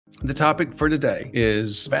The topic for today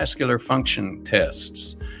is vascular function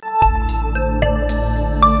tests.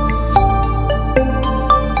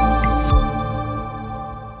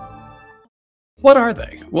 What are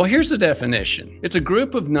they? Well, here's the definition. It's a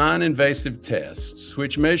group of non-invasive tests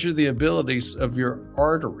which measure the abilities of your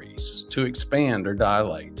arteries to expand or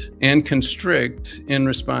dilate and constrict in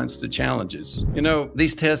response to challenges. You know,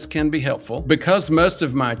 these tests can be helpful. Because most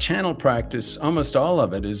of my channel practice, almost all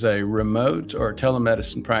of it, is a remote or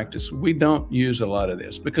telemedicine practice, we don't use a lot of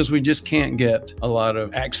this because we just can't get a lot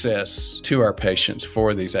of access to our patients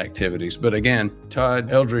for these activities. But again,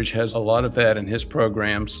 Todd Eldridge has a lot of that in his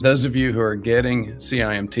programs. Those of you who are getting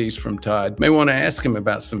CIMTs from Todd may want to ask him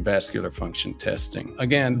about some vascular function testing.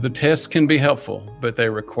 Again, the tests can be helpful, but they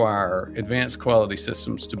require advanced quality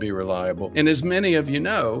systems to be reliable. And as many of you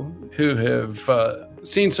know who have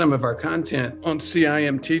seen some of our content on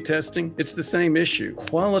CIMT testing, it's the same issue.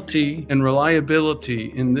 Quality and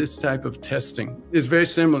reliability in this type of testing is very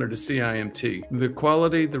similar to CIMT. The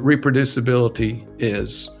quality, the reproducibility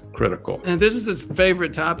is critical. And this is a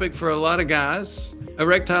favorite topic for a lot of guys.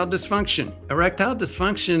 Erectile dysfunction. Erectile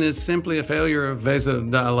dysfunction is simply a failure of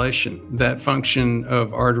vasodilation, that function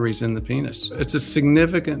of arteries in the penis. It's a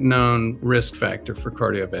significant known risk factor for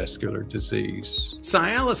cardiovascular disease.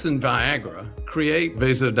 Cialis and Viagra create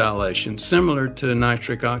vasodilation similar to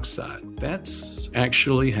nitric oxide. That's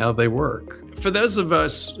actually how they work. For those of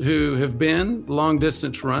us who have been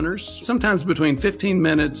long-distance runners, sometimes between 15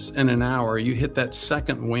 minutes and an hour, you hit that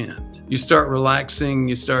second wind. You start relaxing,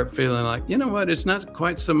 you start feeling like, you know what, it's not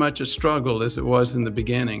quite so much a struggle as it was in the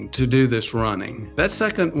beginning to do this running. That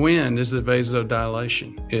second wind is a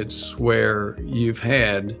vasodilation. It's where you've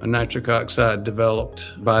had a nitric oxide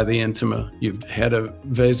developed by the intima. You've had a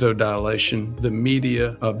vasodilation. The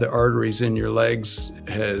media of the arteries in your legs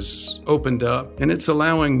has opened up, and it's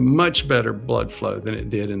allowing much better blood flow than it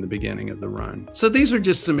did in the beginning of the run. So these are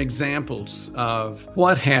just some examples of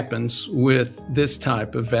what happens with this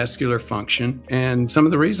type of vascular function and some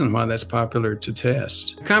of the reasons why that's popular to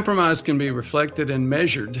test. Compromise can be reflected and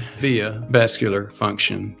measured via vascular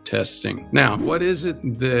function testing. Now, what is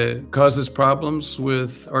it that causes problems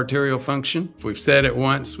with arterial function? If we've said it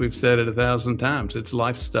once, we've said it 1,000 times. It's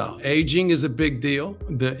lifestyle. Aging is a big deal.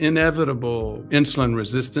 The inevitable insulin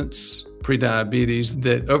resistance, prediabetes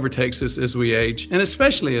that overtakes us as we age, and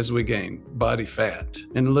especially as we gain body fat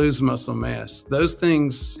and lose muscle mass. Those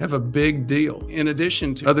things have a big deal, in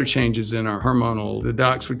addition to other changes in our hormonal, the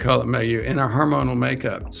docs would call it milieu, in our hormonal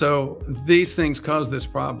makeup. So these things cause this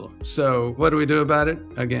problem. So what do we do about it?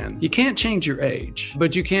 Again, you can't change your age,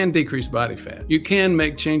 but you can decrease body fat. You can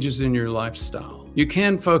make changes in your lifestyle. You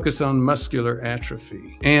can focus on muscular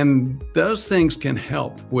atrophy, and those things can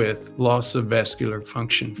help with loss of vascular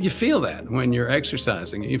function. You feel that when you're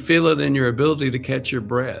exercising. You feel it in your ability to catch your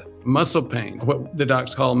breath. Muscle pain, what the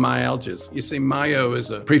docs call myalgias. You see, myo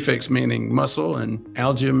is a prefix meaning muscle, and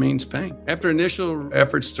algia means pain. After initial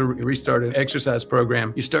efforts to restart an exercise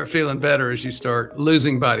program, you start feeling better as you start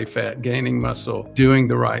losing body fat, gaining muscle, doing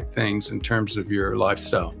the right things in terms of your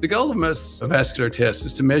lifestyle. The goal of most vascular tests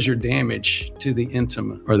is to measure damage to the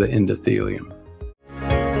intima or the endothelium.